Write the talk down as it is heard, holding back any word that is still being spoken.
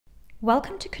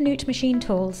Welcome to KNUTH Machine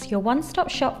Tools, your one-stop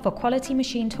shop for quality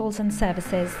machine tools and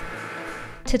services.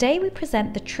 Today we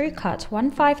present the TrueCut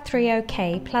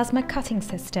 1530K plasma cutting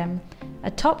system,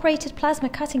 a top-rated plasma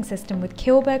cutting system with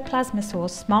Kjellberg plasma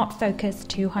source SmartFocus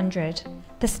 200.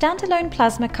 The standalone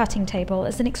plasma cutting table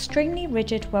is an extremely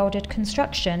rigid welded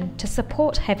construction to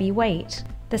support heavy weight.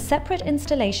 The separate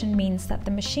installation means that the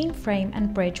machine frame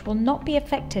and bridge will not be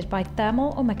affected by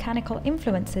thermal or mechanical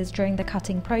influences during the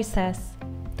cutting process.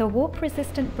 The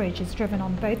warp-resistant bridge is driven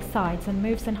on both sides and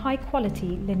moves in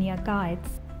high-quality linear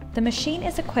guides. The machine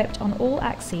is equipped on all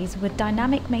axes with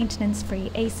dynamic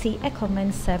maintenance-free AC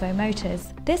Eckelmann servo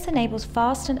motors. This enables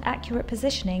fast and accurate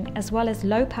positioning as well as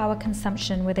low power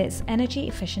consumption with its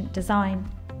energy-efficient design.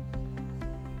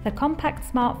 The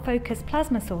compact SmartFocus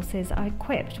plasma sources are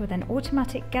equipped with an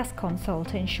automatic gas console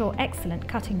to ensure excellent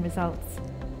cutting results.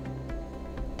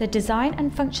 The design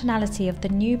and functionality of the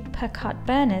new per-cut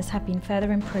burners have been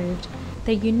further improved.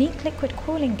 Their unique liquid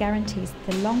cooling guarantees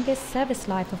the longest service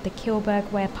life of the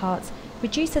Kjellberg wear parts,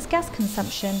 reduces gas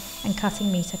consumption and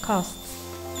cutting meter costs.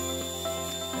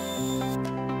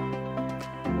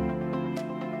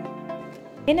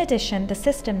 In addition, the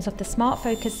systems of the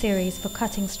SmartFocus series for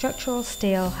cutting structural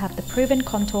steel have the proven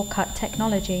contour cut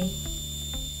technology.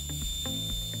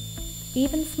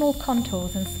 Even small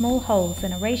contours and small holes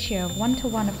in a ratio of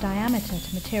 1:1 of diameter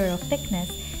to material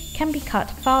thickness can be cut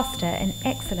faster in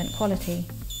excellent quality.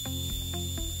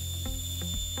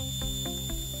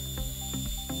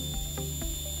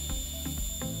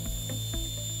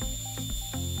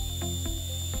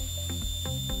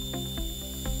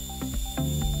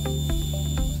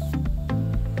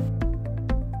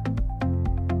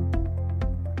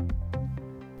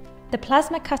 The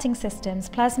plasma cutting systems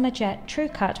PlasmaJet,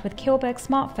 TrueCut with Kjellberg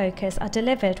SmartFocus are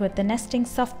delivered with the nesting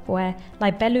software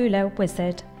Libellula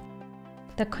Wizard.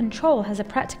 The control has a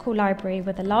practical library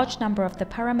with a large number of the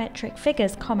parametric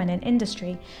figures common in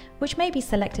industry, which may be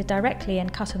selected directly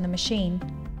and cut on the machine.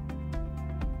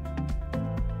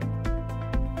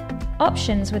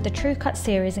 Options with the TrueCut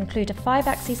series include a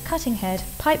 5-axis cutting head,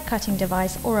 pipe cutting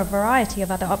device, or a variety of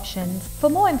other options. For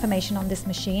more information on this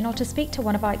machine or to speak to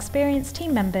one of our experienced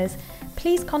team members,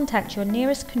 please contact your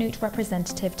nearest KNUTH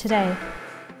representative today.